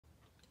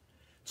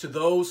To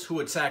those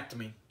who attacked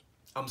me,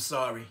 I'm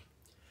sorry.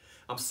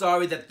 I'm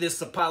sorry that this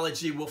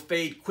apology will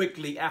fade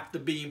quickly after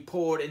being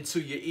poured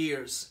into your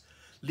ears,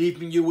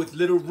 leaving you with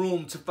little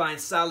room to find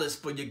solace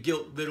for your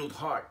guilt-riddled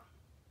heart.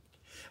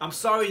 I'm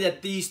sorry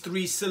that these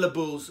 3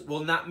 syllables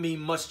will not mean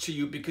much to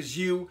you because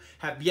you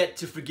have yet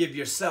to forgive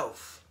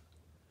yourself.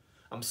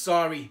 I'm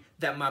sorry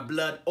that my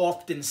blood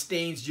often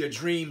stains your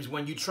dreams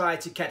when you try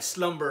to catch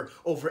slumber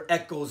over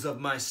echoes of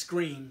my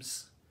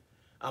screams.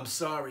 I'm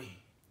sorry.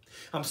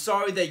 I'm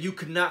sorry that you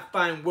could not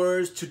find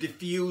words to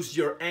diffuse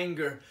your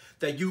anger,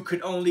 that you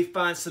could only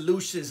find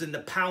solutions in the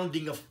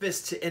pounding of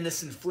fists to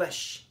innocent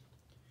flesh,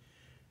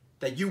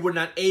 that you were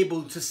not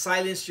able to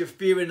silence your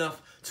fear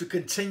enough to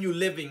continue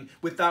living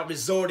without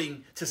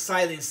resorting to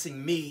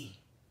silencing me.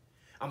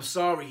 I'm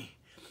sorry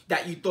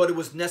that you thought it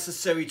was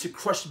necessary to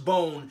crush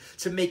bone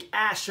to make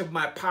ash of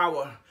my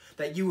power,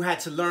 that you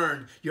had to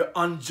learn your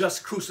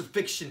unjust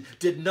crucifixion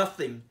did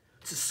nothing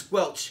to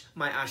squelch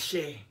my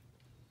ashe,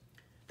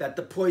 that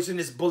the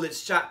poisonous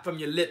bullets shot from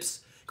your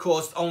lips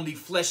caused only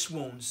flesh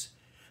wounds,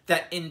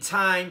 that in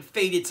time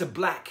faded to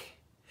black,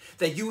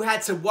 that you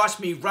had to watch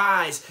me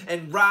rise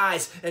and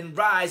rise and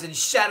rise and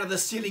shatter the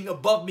ceiling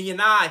above me, and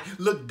I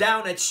looked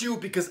down at you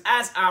because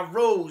as I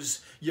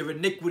rose, your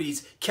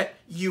iniquities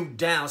kept you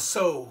down.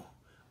 So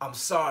I'm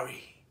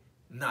sorry,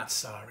 not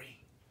sorry.